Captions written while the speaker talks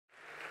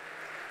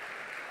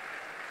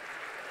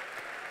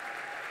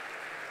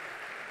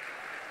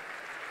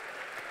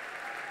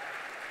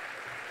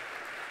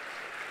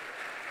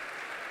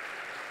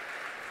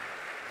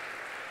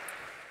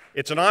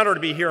It's an honor to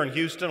be here in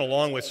Houston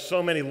along with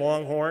so many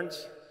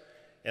Longhorns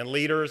and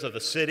leaders of the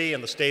city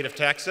and the state of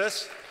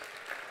Texas.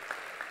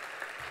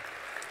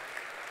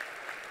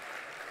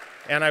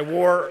 And I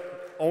wore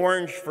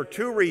orange for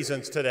two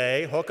reasons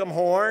today: hook 'em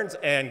horns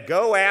and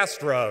go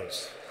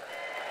Astros.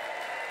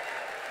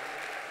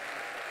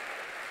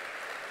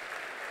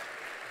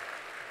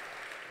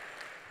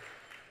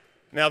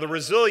 Now, the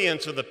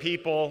resilience of the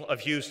people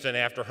of Houston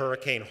after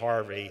Hurricane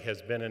Harvey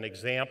has been an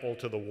example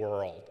to the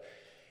world,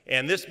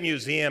 and this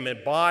museum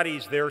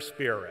embodies their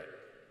spirit.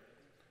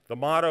 The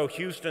motto,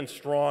 "Houston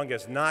Strong,"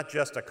 is not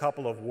just a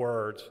couple of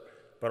words,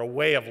 but a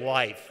way of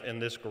life in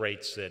this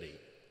great city.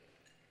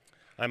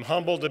 I'm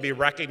humbled to be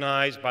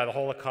recognized by the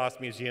Holocaust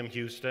Museum of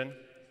Houston.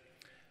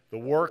 The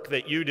work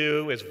that you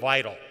do is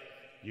vital.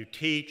 You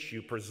teach,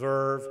 you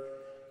preserve,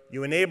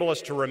 you enable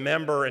us to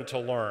remember and to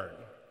learn.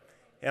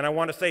 And I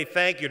want to say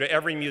thank you to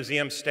every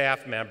museum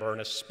staff member,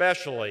 and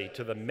especially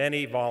to the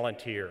many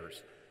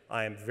volunteers.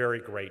 I am very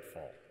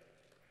grateful.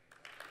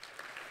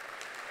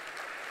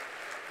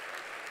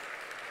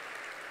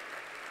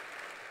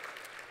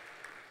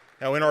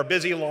 Now, in our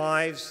busy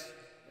lives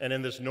and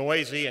in this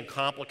noisy and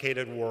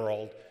complicated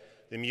world,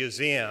 the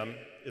museum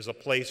is a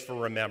place for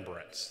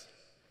remembrance.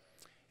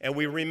 And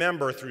we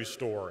remember through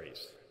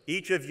stories.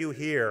 Each of you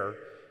here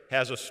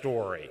has a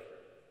story,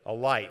 a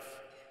life,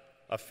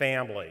 a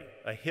family,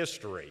 a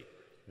history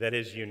that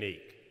is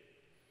unique.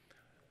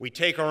 We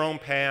take our own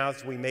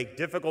paths, we make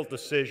difficult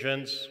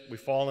decisions, we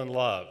fall in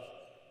love,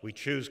 we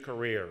choose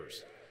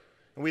careers,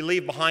 and we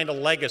leave behind a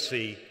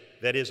legacy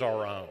that is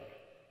our own.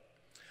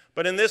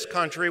 But in this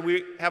country,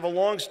 we have a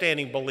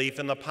long-standing belief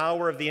in the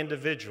power of the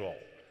individual,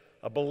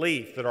 a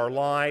belief that our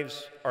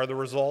lives are the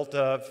result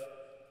of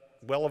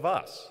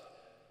us.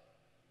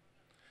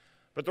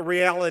 But the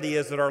reality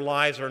is that our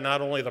lives are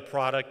not only the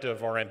product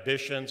of our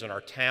ambitions and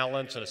our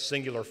talents and a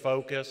singular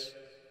focus.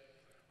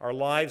 Our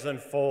lives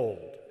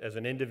unfold as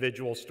an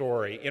individual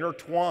story,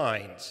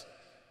 intertwines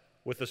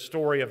with the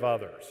story of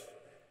others.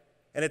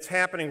 And it's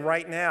happening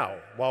right now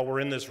while we're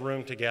in this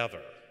room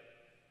together.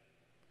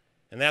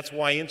 And that's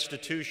why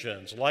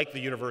institutions like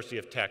the University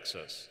of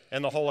Texas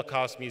and the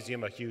Holocaust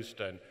Museum of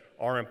Houston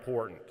are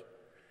important.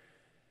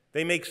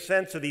 They make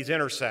sense of these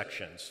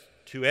intersections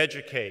to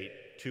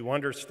educate, to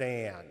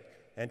understand,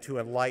 and to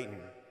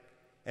enlighten,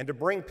 and to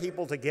bring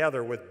people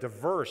together with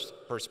diverse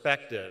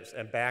perspectives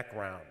and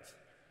backgrounds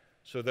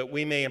so that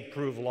we may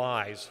improve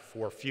lives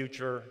for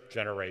future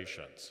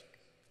generations.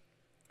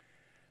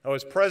 Now,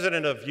 as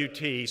president of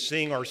UT,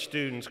 seeing our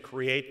students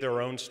create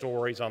their own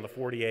stories on the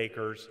 40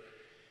 acres,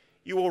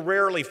 you will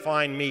rarely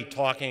find me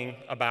talking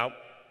about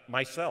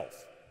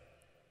myself.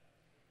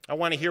 I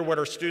want to hear what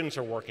our students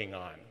are working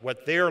on,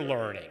 what they're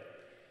learning.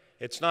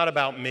 It's not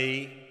about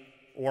me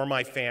or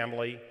my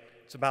family,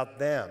 it's about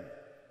them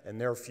and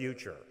their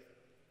future.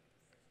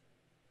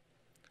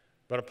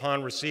 But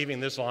upon receiving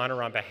this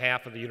honor on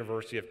behalf of the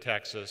University of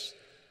Texas,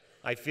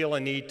 I feel a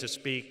need to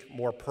speak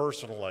more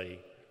personally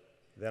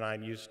than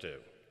I'm used to.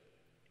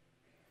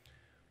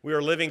 We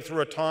are living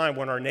through a time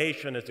when our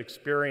nation is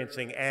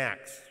experiencing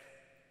acts,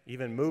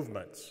 even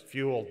movements,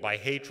 fueled by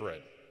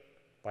hatred,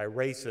 by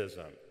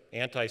racism,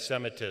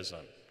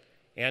 anti-Semitism,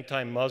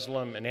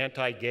 anti-Muslim and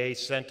anti-gay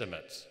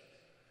sentiments,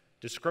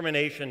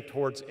 discrimination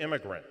towards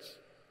immigrants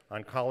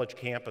on college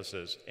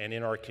campuses and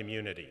in our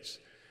communities.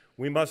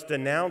 We must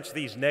denounce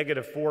these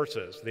negative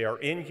forces. They are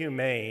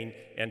inhumane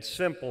and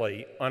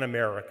simply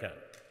un-American.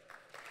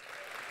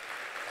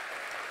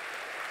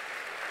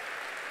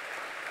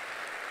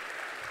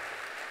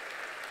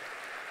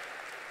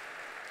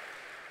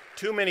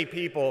 Too many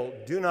people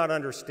do not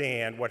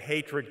understand what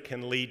hatred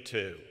can lead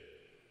to,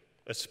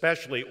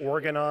 especially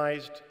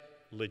organized,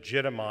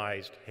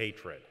 legitimized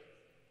hatred.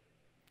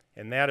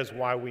 And that is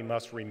why we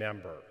must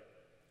remember.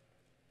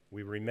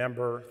 We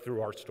remember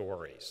through our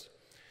stories.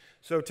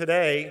 So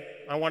today,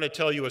 I want to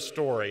tell you a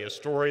story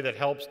that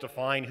helps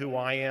define who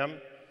I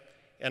am,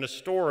 and a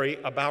story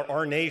about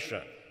our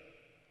nation.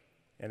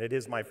 And it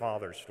is my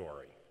father's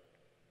story.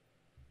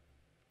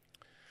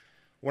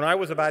 When I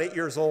was about 8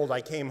 years old, I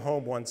came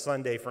home one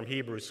Sunday from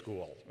Hebrew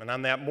school. And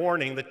on that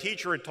morning, the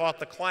teacher had taught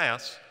the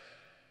class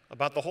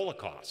about the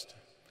Holocaust.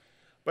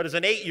 But as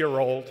an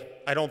 8-year-old,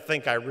 I don't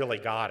think I really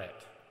got it.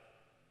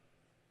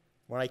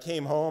 When I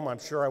came home, I'm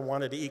sure I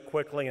wanted to eat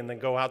quickly and then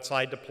go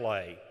outside to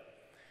play.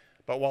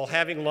 But while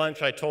having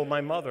lunch, I told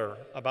my mother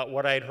about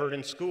what I had heard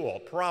in school,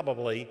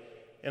 probably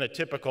in a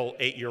typical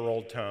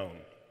 8-year-old tone.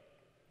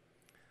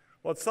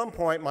 Well, at some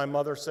point, my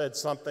mother said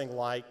something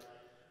like,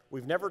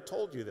 "We've never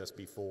told you this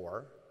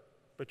before,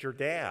 but your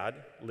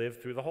dad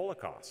lived through the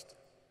Holocaust."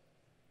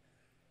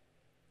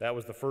 That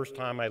was the first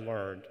time I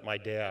learned my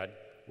dad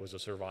was a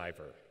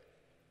survivor.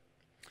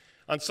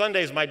 On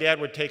Sundays, my dad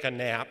would take a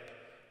nap,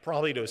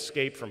 probably to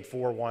escape from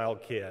 4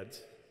 wild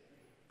kids.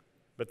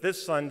 But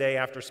this Sunday,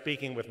 after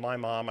speaking with my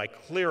mom, I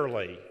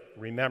clearly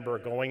remember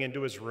going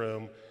into his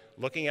room,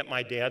 looking at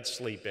my dad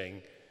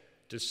sleeping,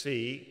 to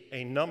see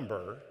a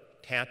number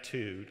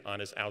tattooed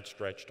on his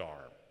outstretched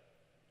arm.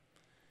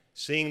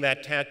 Seeing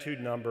that tattooed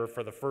number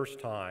for the first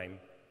time,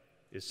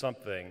 is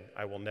something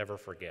I will never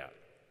forget.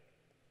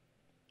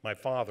 My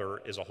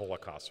father is a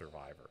Holocaust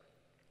survivor.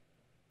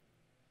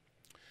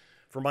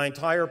 For my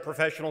entire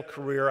professional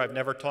career, I've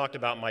never talked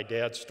about my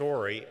dad's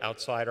story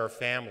outside our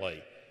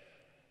family,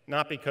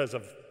 not because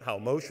of how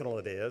emotional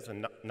it is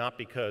and not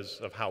because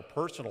of how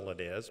personal it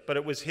is, but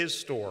it was his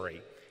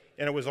story,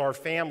 and it was our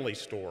family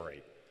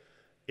story.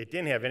 It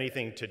didn't have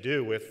anything to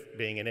do with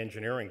being an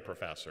engineering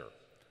professor.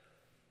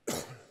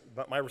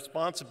 But my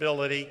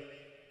responsibility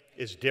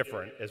is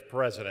different as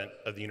president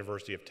of the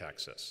University of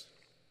Texas.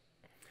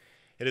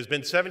 It has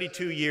been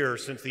 72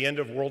 years since the end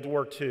of World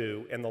War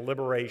II and the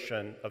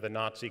liberation of the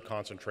Nazi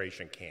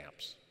concentration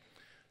camps.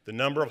 The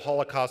number of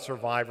Holocaust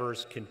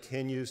survivors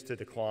continues to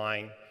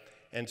decline,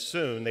 and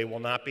soon they will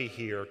not be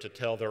here to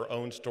tell their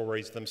own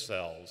stories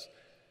themselves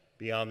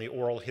beyond the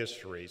oral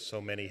histories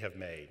so many have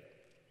made.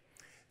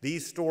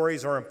 These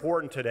stories are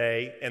important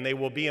today, and they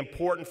will be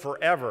important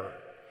forever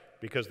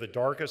because the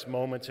darkest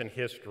moments in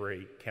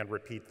history can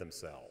repeat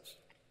themselves.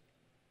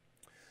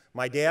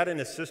 My dad and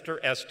his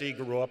sister Esti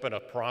grew up in a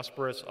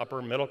prosperous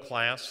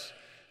upper-middle-class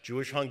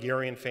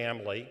Jewish-Hungarian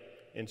family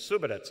in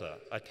Subotica,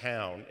 a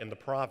town in the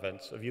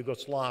province of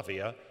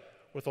Yugoslavia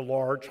with a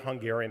large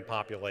Hungarian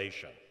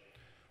population.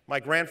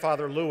 My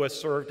grandfather Louis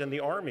served in the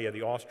army of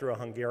the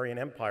Austro-Hungarian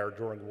Empire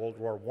during World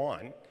War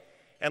I,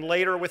 and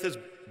later with his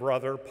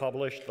brother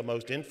published the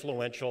most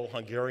influential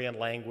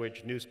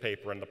Hungarian-language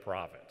newspaper in the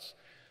province.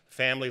 The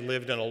family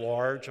lived in a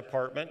large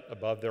apartment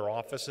above their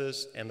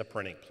offices and the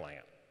printing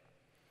plant.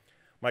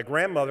 My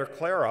grandmother,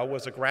 Clara,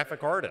 was a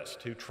graphic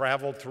artist who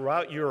traveled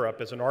throughout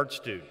Europe as an art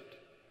student.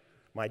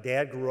 My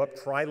dad grew up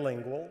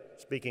trilingual,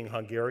 speaking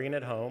Hungarian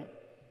at home,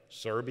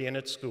 Serbian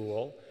at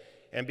school,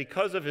 and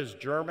because of his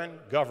German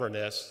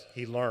governess,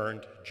 he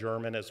learned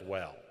German as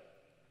well.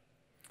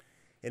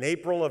 In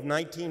April of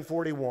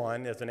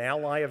 1941, as an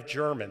ally of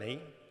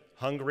Germany,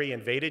 Hungary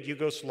invaded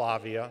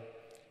Yugoslavia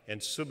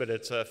and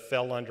Subotica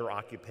fell under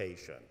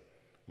occupation.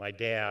 My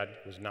dad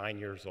was 9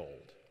 years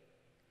old.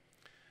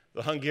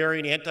 The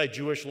Hungarian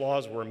anti-Jewish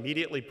laws were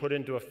immediately put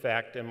into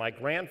effect, and my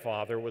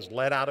grandfather was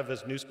let out of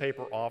his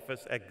newspaper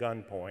office at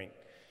gunpoint,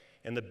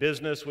 and the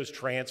business was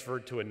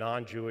transferred to a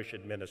non-Jewish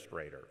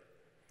administrator.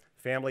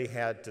 Family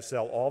had to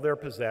sell all their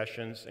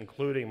possessions,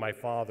 including my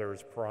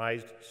father's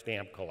prized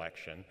stamp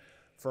collection,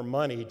 for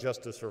money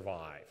just to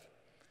survive.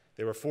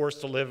 They were forced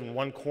to live in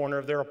one corner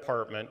of their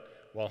apartment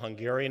while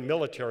Hungarian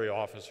military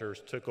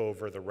officers took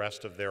over the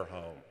rest of their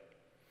home.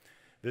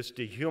 This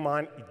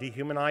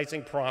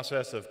dehumanizing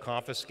process of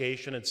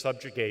confiscation and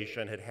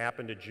subjugation had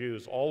happened to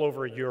Jews all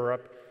over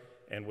Europe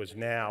and was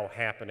now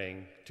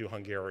happening to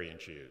Hungarian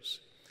Jews.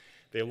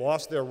 They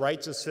lost their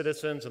rights as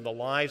citizens, and the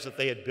lives that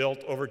they had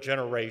built over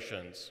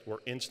generations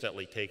were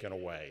instantly taken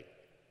away.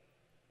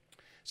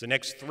 As the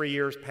next 3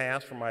 years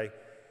passed,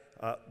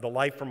 the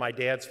life for my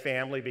dad's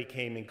family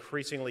became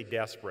increasingly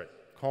desperate,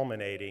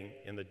 culminating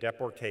in the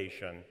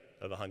deportation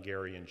of the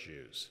Hungarian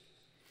Jews.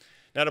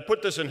 Now, to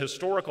put this in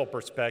historical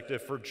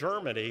perspective, for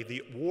Germany,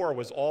 the war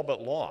was all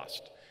but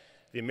lost.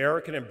 The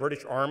American and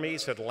British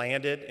armies had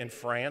landed in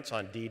France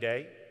on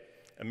D-Day.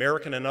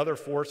 American and other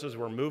forces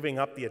were moving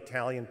up the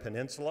Italian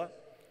peninsula,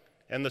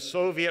 and the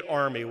Soviet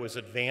army was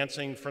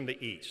advancing from the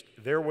east.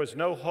 There was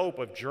no hope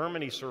of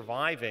Germany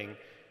surviving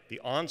the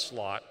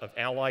onslaught of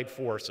Allied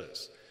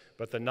forces,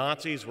 but the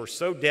Nazis were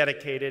so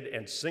dedicated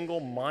and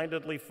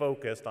single-mindedly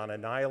focused on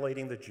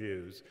annihilating the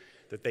Jews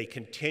that they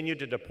continued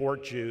to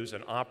deport Jews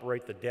and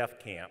operate the death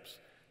camps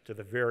to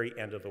the very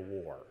end of the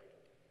war.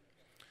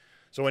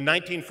 So in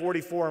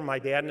 1944, my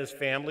dad and his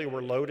family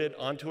were loaded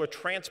onto a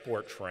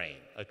transport train,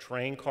 a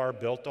train car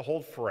built to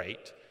hold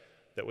freight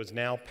that was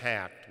now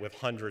packed with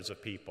hundreds of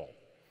people.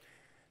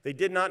 They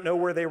did not know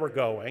where they were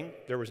going.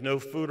 There was no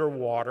food or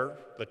water.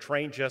 The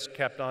train just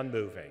kept on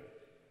moving.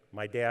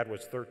 My dad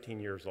was 13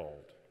 years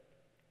old.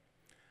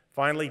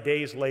 Finally,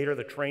 days later,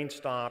 the train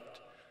stopped,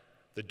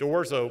 the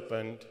doors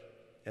opened,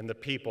 and the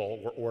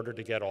people were ordered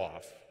to get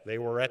off. They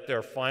were at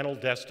their final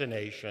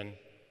destination,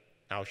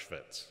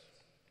 Auschwitz.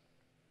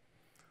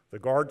 The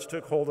guards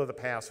took hold of the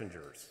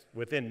passengers.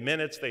 Within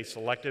minutes, they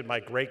selected my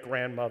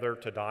great-grandmother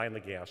to die in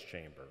the gas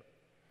chamber.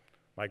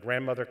 My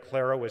grandmother,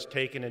 Clara, was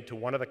taken into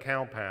one of the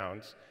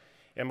compounds,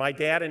 and my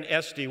dad and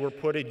Esti were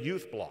put in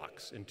youth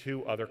blocks in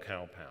 2 other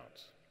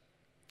compounds.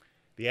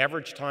 The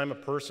average time a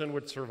person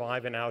would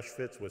survive in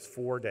Auschwitz was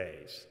 4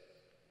 days.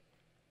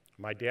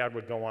 My dad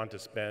would go on to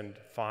spend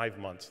 5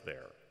 months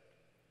there.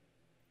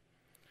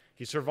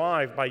 He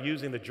survived by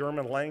using the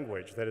German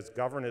language that his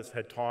governess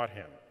had taught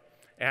him,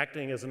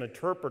 acting as an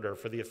interpreter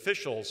for the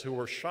officials who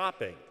were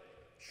shopping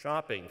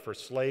for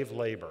slave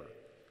labor,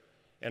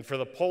 and for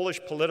the Polish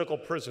political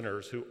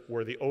prisoners who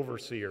were the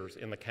overseers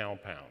in the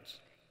compounds.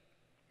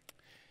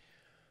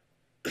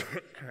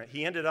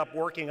 He ended up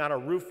working on a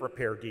roof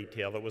repair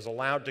detail that was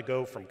allowed to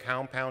go from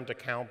compound to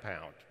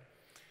compound.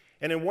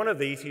 And in one of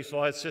these, he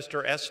saw his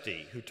sister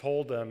Esti, who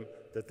told him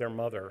that their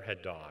mother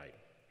had died.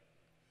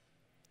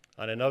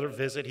 On another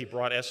visit, he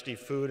brought Esti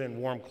food and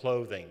warm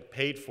clothing,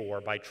 paid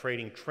for by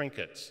trading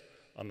trinkets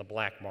on the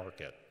black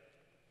market.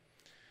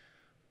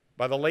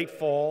 By the late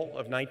fall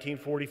of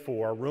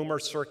 1944,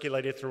 rumors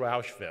circulated through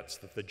Auschwitz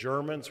that the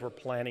Germans were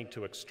planning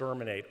to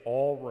exterminate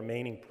all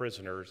remaining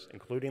prisoners,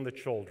 including the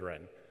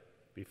children,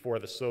 before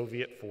the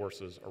Soviet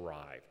forces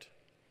arrived.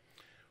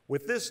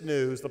 With this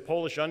news, the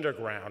Polish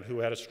underground, who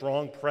had a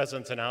strong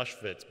presence in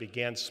Auschwitz,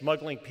 began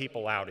smuggling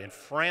people out in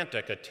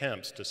frantic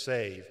attempts to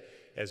save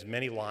as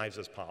many lives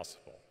as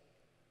possible.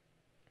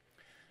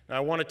 Now, I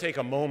want to take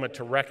a moment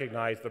to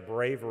recognize the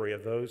bravery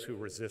of those who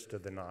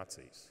resisted the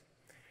Nazis.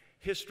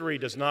 History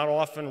does not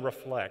often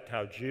reflect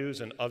how Jews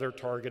and other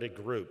targeted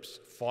groups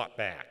fought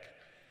back.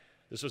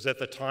 This was at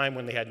the time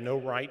when they had no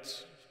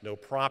rights, no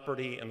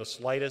property, and the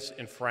slightest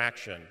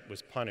infraction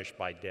was punished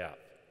by death.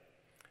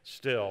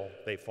 Still,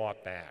 they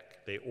fought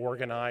back. They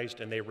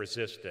organized and they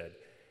resisted,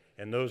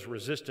 and those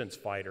resistance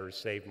fighters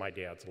saved my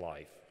dad's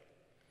life.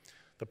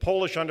 The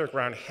Polish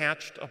underground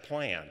hatched a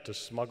plan to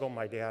smuggle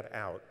my dad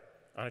out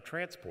on a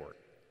transport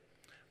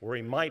where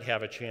he might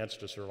have a chance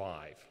to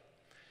survive.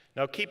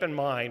 Now, keep in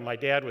mind, my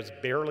dad was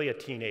barely a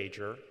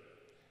teenager,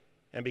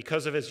 and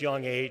because of his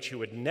young age, he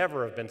would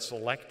never have been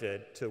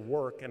selected to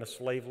work in a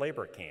slave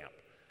labor camp.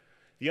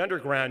 The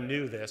underground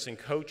knew this and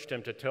coached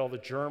him to tell the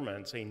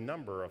Germans a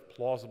number of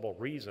plausible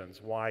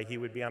reasons why he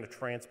would be on a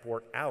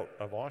transport out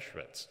of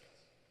Auschwitz.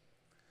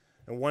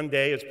 And one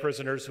day, as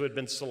prisoners who had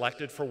been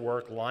selected for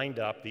work lined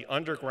up, the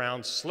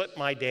underground slipped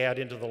my dad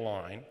into the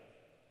line.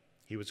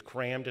 He was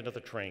crammed into the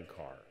train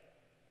car.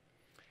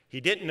 He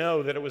didn't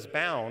know that it was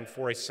bound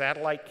for a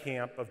satellite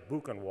camp of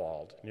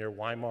Buchenwald near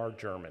Weimar,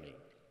 Germany.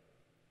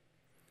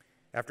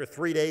 After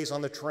 3 days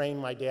on the train,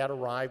 my dad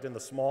arrived in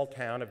the small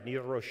town of New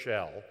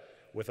Rochelle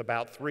with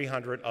about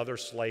 300 other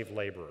slave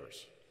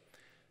laborers.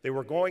 They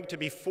were going to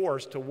be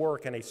forced to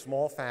work in a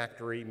small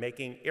factory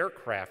making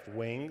aircraft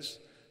wings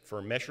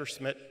for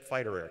Messerschmitt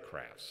fighter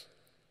aircrafts.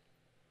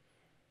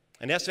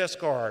 An SS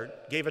guard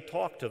gave a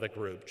talk to the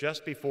group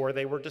just before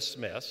they were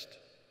dismissed.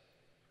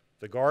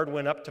 The guard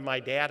went up to my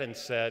dad and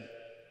said,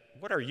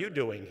 "What are you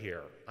doing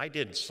here? I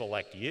didn't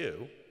select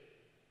you."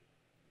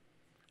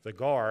 The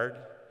guard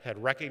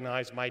had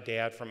recognized my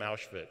dad from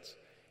Auschwitz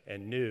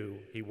and knew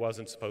he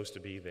wasn't supposed to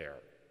be there.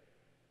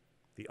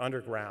 The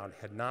underground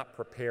had not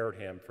prepared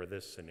him for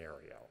this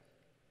scenario.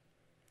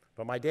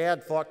 But my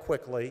dad thought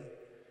quickly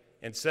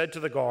and said to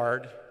the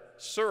guard,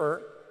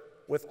 "Sir,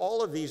 with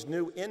all of these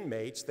new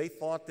inmates, they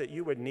thought that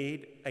you would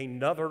need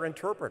another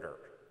interpreter."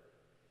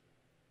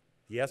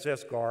 The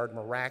SS guard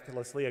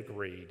miraculously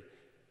agreed,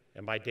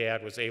 and my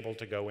dad was able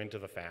to go into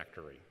the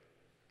factory.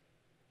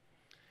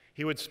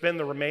 He would spend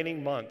the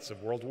remaining months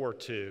of World War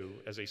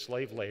II as a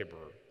slave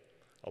laborer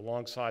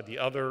alongside the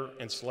other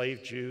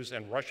enslaved Jews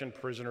and Russian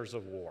prisoners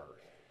of war.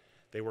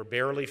 They were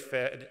barely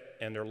fed,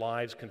 and their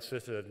lives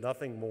consisted of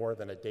nothing more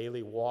than a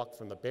daily walk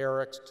from the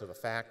barracks to the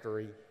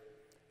factory,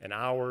 and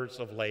hours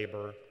of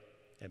labor,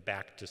 and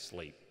back to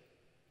sleep.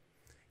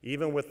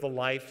 Even with the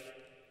life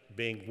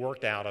being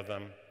worked out of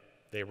them,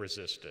 they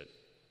resisted.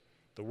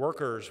 The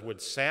workers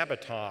would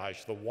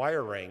sabotage the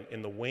wiring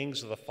in the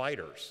wings of the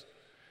fighters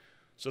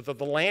so that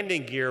the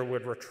landing gear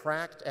would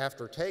retract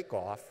after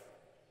takeoff,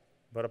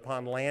 but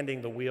upon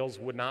landing, the wheels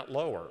would not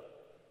lower,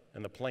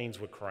 and the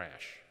planes would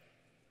crash.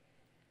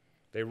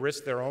 They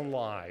risked their own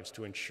lives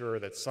to ensure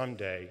that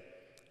someday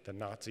the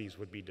Nazis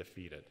would be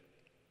defeated.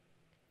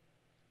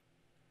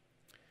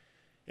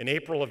 In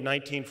April of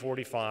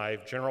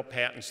 1945, General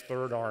Patton's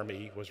Third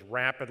Army was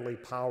rapidly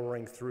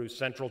powering through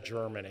central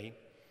Germany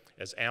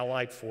as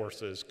Allied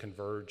forces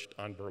converged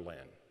on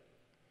Berlin.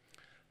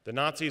 The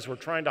Nazis were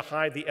trying to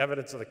hide the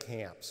evidence of the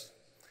camps,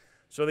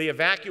 so they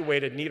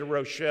evacuated New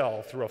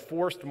Rochelle through a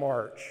forced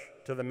march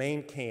to the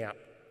main camp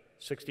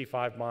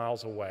 65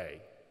 miles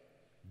away,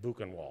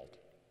 Buchenwald.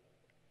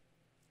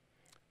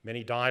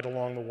 Many died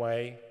along the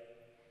way,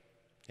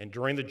 and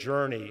during the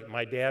journey,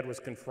 my dad was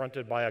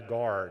confronted by a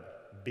guard,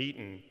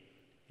 beaten,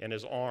 and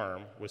his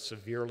arm was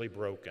severely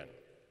broken.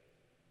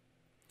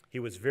 He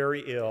was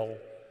very ill,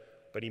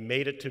 but he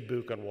made it to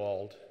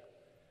Buchenwald,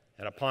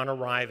 and upon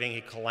arriving,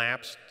 he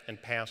collapsed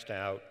and passed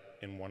out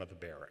in one of the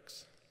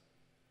barracks.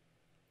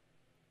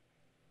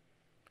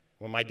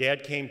 When my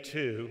dad came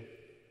to,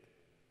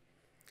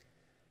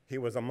 he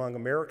was among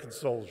American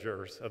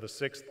soldiers of the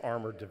 6th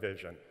Armored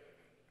Division.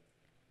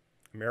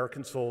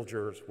 American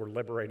soldiers were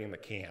liberating the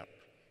camp.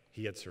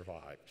 He had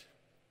survived.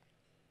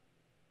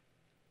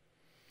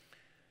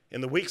 In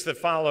the weeks that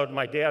followed,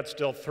 my dad,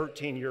 still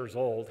 13 years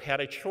old,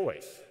 had a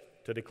choice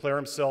to declare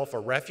himself a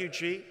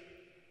refugee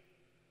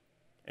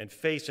and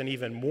face an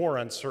even more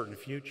uncertain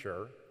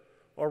future,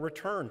 or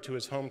return to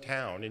his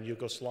hometown in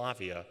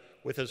Yugoslavia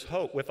with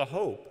the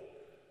hope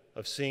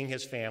of seeing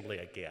his family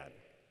again.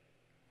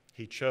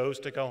 He chose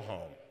to go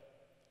home.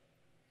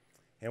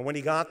 And when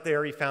he got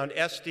there, he found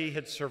Esty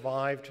had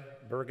survived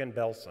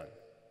Bergen-Belsen.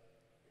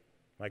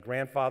 My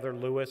grandfather,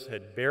 Louis,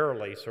 had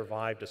barely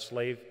survived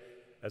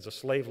as a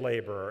slave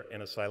laborer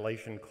in a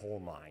Silesian coal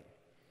mine,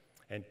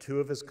 and 2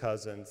 of his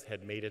cousins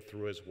had made it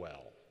through as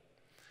well.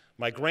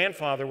 My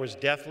grandfather was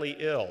deathly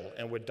ill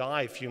and would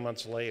die a few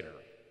months later.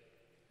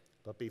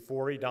 But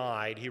before he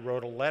died, he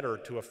wrote a letter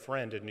to a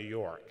friend in New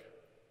York.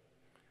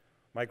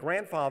 My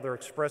grandfather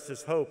expressed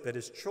his hope that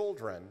his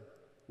children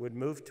would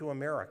move to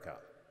America.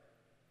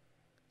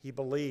 He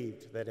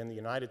believed that in the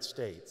United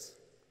States,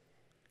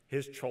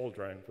 his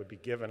children would be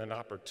given an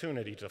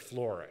opportunity to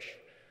flourish,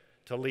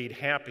 to lead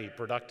happy,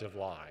 productive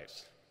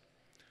lives.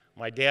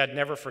 My dad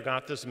never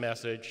forgot this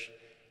message,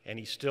 and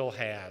he still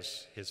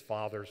has his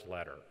father's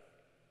letter.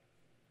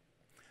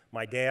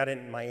 My dad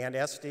and my Aunt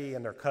Esty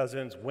and their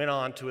cousins went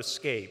on to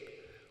escape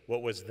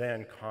what was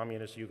then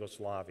communist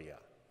Yugoslavia.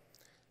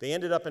 They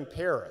ended up in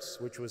Paris,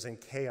 which was in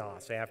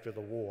chaos after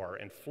the war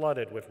and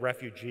flooded with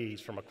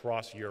refugees from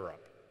across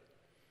Europe.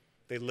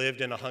 They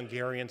lived in a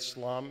Hungarian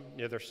slum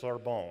near the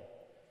Sorbonne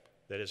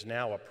that is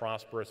now a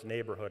prosperous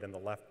neighborhood in the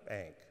left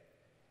bank.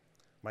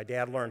 My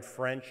dad learned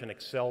French and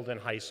excelled in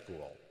high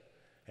school,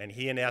 and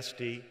he and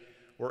Esty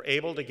were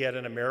able to get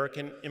an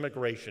American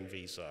immigration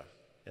visa,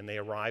 and they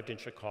arrived in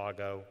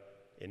Chicago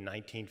in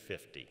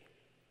 1950.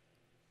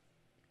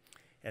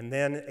 And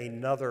then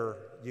another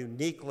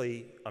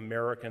uniquely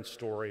American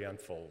story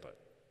unfolded.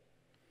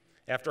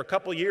 After a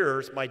couple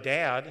years, my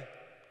dad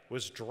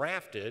was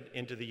drafted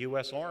into the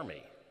U.S.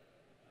 Army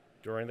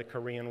during the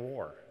Korean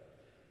War.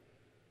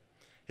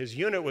 His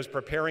unit was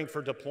preparing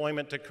for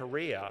deployment to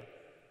Korea,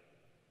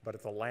 but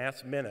at the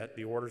last minute,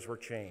 the orders were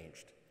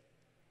changed.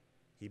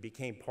 He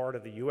became part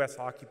of the U.S.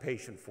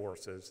 occupation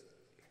forces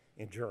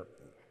in Germany,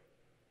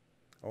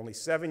 only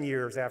 7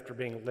 years after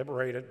being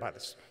liberated by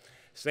the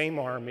same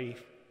army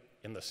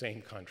in the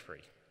same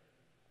country.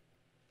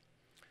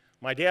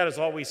 My dad has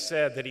always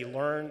said that he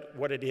learned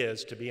what it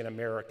is to be an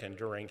American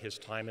during his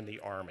time in the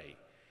Army,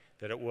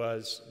 that it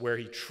was where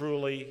he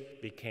truly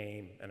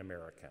became an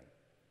American.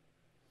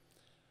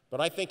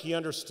 But I think he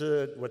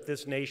understood what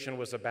this nation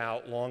was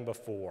about long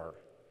before,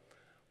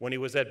 when he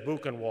was at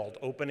Buchenwald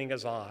opening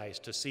his eyes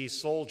to see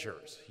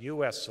soldiers,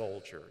 U.S.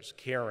 soldiers,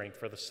 caring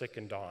for the sick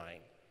and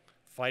dying,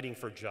 fighting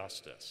for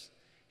justice.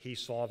 He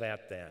saw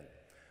that then.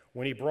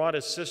 When he brought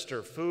his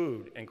sister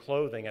food and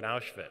clothing at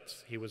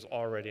Auschwitz, he was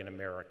already an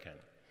American.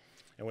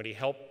 And when he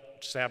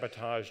helped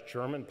sabotage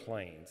German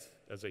planes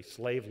as a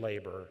slave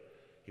laborer,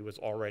 he was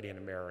already an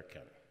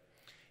American.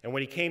 And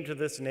when he came to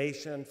this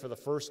nation for the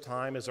first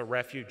time as a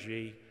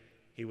refugee,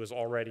 he was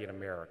already an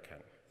American.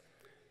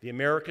 The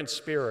American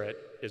spirit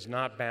is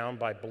not bound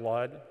by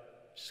blood,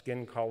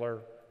 skin color,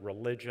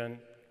 religion,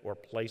 or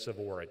place of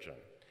origin.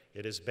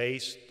 It is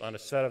based on a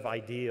set of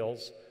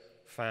ideals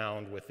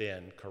found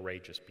within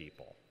courageous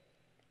people.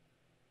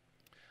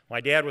 My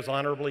dad was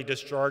honorably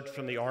discharged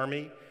from the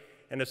Army,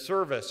 and his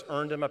service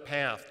earned him a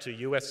path to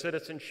U.S.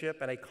 citizenship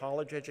and a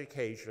college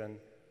education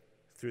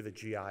through the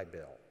GI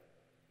Bill.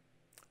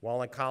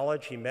 While in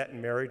college, he met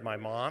and married my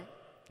mom,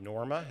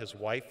 Norma, his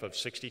wife of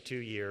 62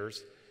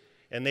 years,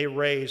 and they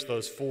raised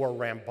those 4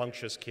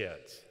 rambunctious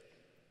kids.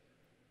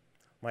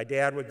 My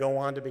dad would go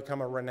on to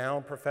become a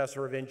renowned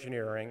professor of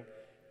engineering,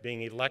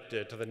 being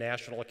elected to the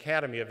National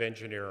Academy of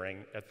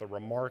Engineering at the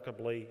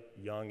remarkably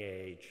young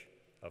age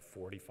of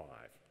 45.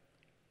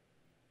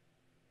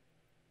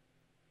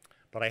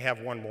 But I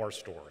have one more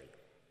story.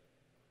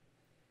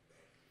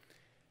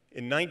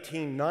 In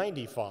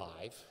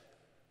 1995,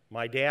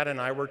 my dad and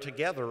I were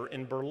together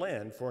in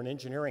Berlin for an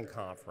engineering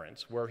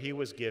conference where he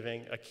was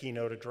giving a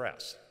keynote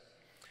address.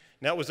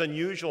 Now, it was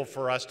unusual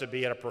for us to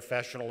be at a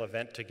professional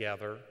event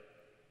together,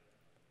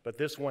 but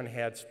this one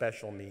had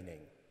special meaning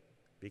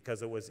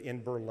because it was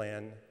in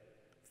Berlin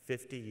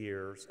 50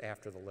 years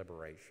after the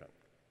liberation.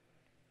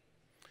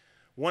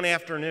 One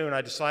afternoon,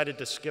 I decided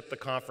to skip the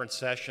conference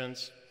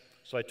sessions,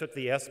 so I took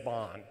the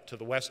S-Bahn to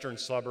the western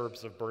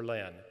suburbs of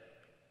Berlin,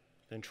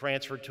 then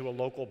transferred to a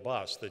local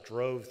bus that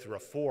drove through a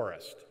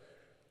forest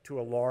to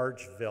a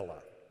large villa.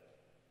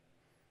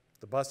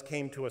 The bus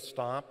came to a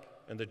stop,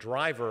 and the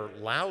driver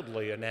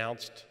loudly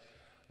announced,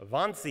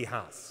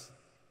 "Wannsiehaus."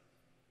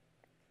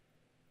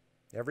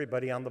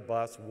 Everybody on the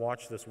bus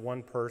watched this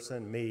one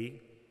person, me,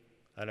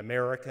 an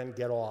American,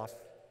 get off,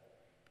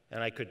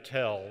 and I could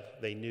tell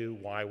they knew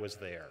why I was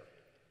there.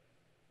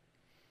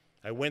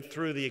 I went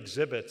through the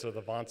exhibits of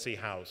the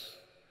Wannsiehaus,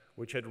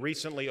 which had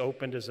recently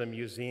opened as a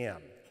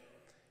museum,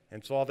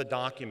 and saw the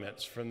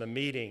documents from the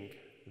meeting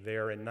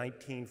there in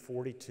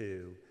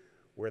 1942,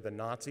 where the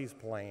Nazis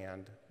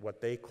planned what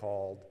they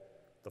called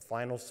the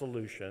final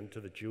solution to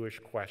the Jewish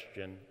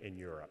question in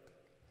Europe.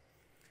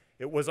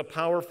 It was a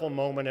powerful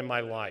moment in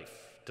my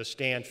life to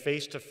stand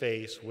face to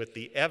face with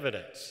the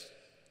evidence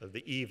of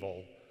the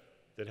evil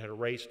that had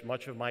erased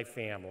much of my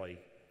family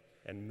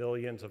and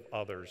millions of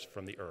others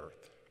from the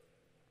earth.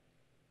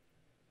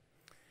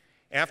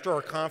 After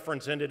our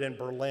conference ended in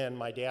Berlin,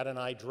 my dad and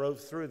I drove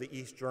through the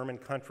East German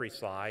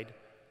countryside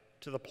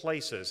to the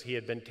places he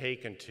had been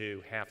taken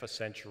to half a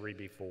century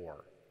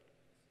before.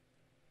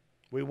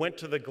 We went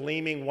to the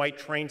gleaming white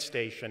train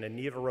station in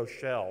Neuve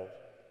Rochelle,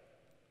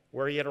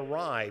 where he had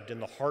arrived in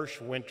the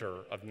harsh winter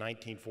of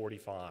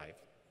 1945.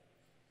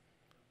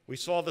 We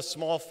saw the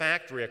small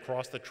factory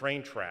across the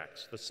train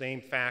tracks, the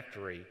same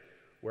factory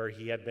where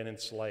he had been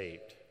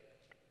enslaved.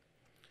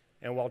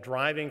 And while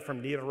driving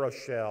from Neuve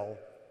Rochelle,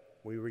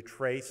 we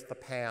retraced the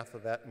path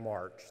of that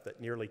march that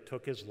nearly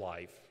took his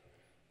life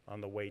on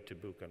the way to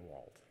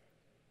Buchenwald.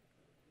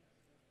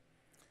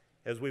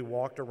 As we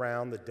walked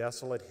around the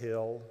desolate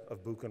hill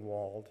of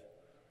Buchenwald,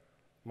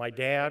 my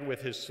dad,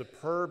 with his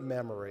superb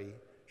memory,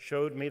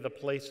 showed me the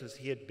places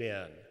he had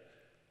been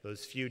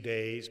those few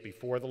days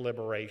before the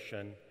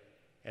liberation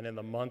and in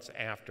the months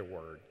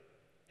afterward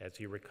as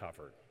he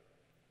recovered.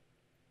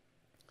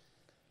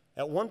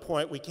 At one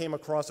point, we came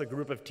across a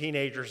group of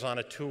teenagers on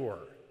a tour,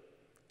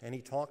 and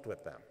he talked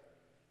with them.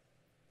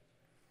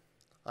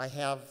 I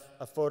have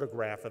a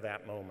photograph of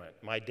that moment.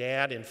 My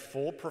dad in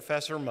full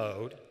professor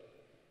mode,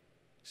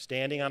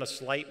 standing on a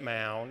slight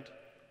mound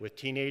with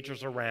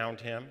teenagers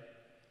around him,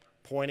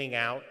 pointing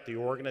out the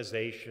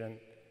organization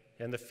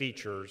and the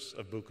features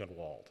of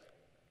Buchenwald.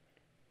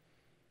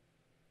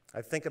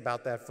 I think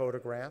about that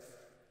photograph.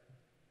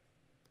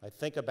 I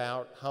think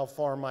about how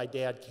far my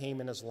dad came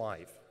in his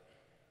life,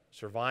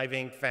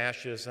 surviving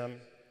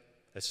fascism,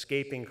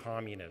 escaping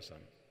communism,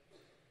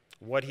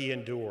 what he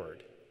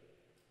endured,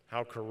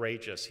 how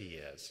courageous he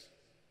is,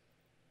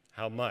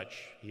 how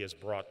much he has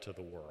brought to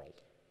the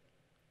world.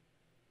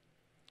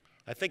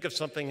 I think of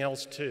something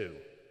else too.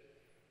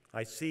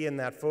 I see in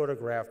that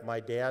photograph my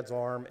dad's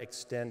arm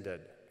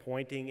extended,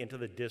 pointing into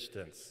the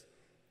distance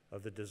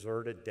of the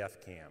deserted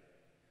death camp.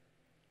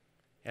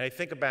 And I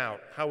think about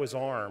how his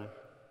arm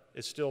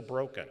is still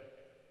broken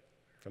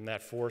from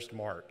that forced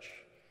march,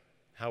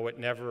 how it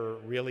never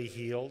really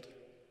healed.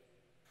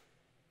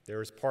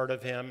 There is part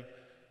of him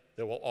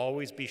that will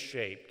always be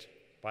shaped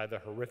by the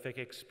horrific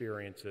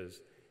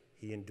experiences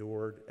he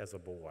endured as a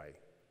boy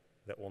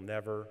that will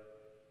never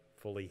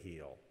fully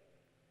heal.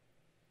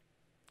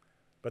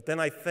 But then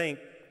I think,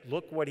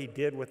 look what he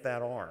did with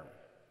that arm.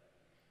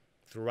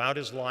 Throughout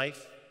his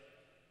life,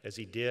 as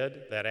he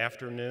did that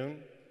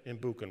afternoon in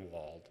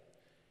Buchenwald,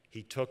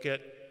 he took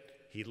it,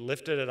 he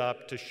lifted it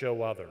up to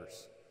show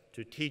others,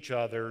 to teach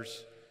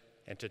others,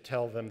 and to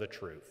tell them the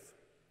truth,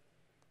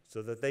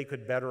 so that they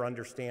could better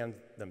understand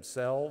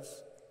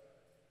themselves,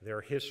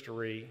 their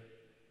history,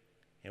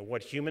 and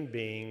what human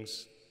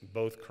beings,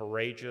 both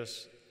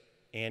courageous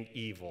and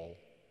evil,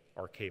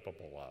 are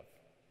capable of.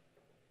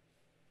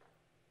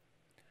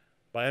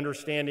 By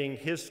understanding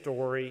his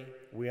story,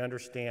 we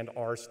understand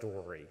our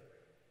story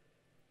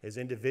as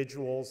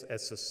individuals,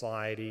 as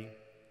society,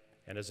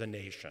 and as a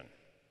nation.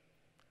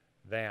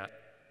 That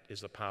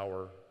is the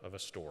power of a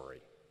story.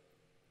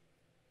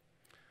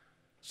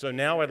 So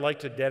now I'd like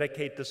to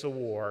dedicate this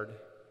award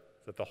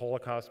that the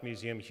Holocaust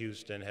Museum of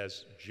Houston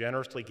has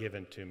generously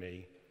given to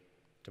me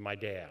to my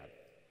dad,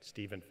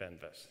 Stephen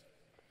Fenves.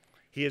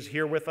 He is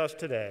here with us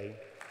today,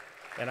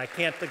 and I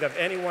can't think of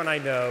anyone I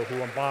know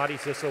who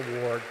embodies this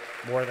award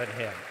more than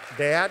him.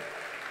 Dad?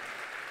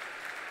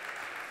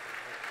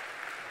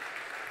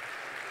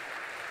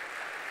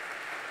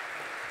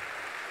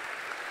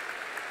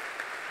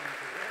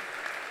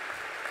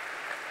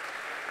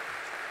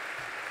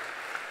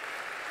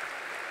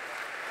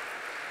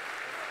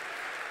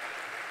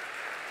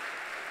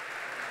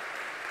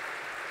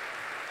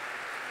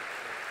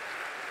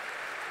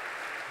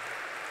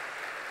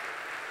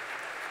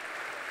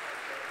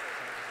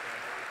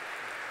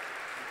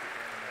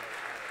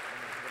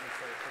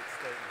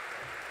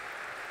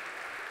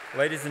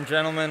 Ladies and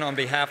gentlemen, on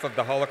behalf of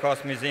the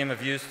Holocaust Museum of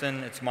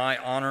Houston, it's my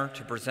honor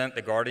to present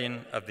the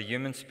Guardian of the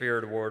Human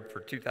Spirit Award for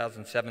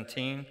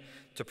 2017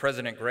 to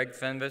President Greg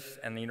Fenves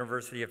and the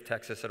University of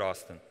Texas at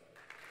Austin.